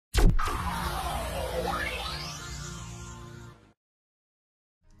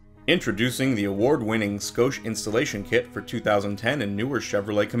Introducing the award-winning Scosche installation kit for 2010 and newer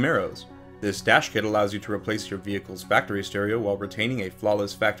Chevrolet Camaros. This dash kit allows you to replace your vehicle's factory stereo while retaining a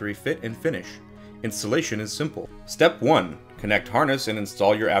flawless factory fit and finish. Installation is simple. Step 1. Connect harness and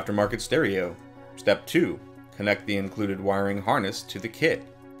install your aftermarket stereo. Step 2. Connect the included wiring harness to the kit.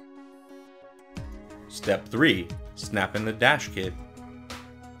 Step 3. Snap in the dash kit.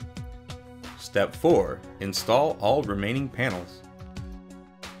 Step 4. Install all remaining panels.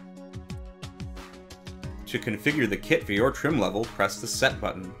 To configure the kit for your trim level, press the Set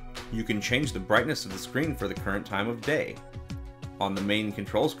button. You can change the brightness of the screen for the current time of day. On the main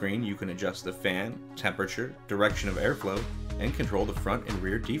control screen, you can adjust the fan, temperature, direction of airflow, and control the front and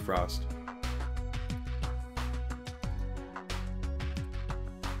rear defrost.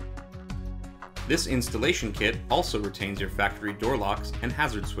 This installation kit also retains your factory door locks and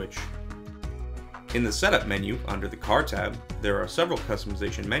hazard switch. In the Setup menu, under the Car tab, there are several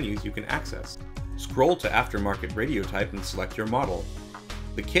customization menus you can access. Scroll to Aftermarket Radio Type and select your model.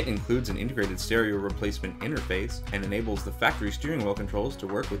 The kit includes an integrated stereo replacement interface and enables the factory steering wheel controls to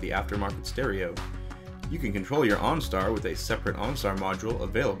work with the aftermarket stereo. You can control your OnStar with a separate OnStar module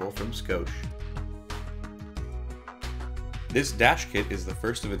available from Scosche. This dash kit is the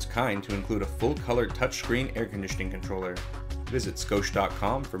first of its kind to include a full-color touchscreen air conditioning controller. Visit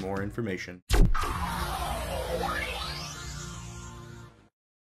Scosche.com for more information.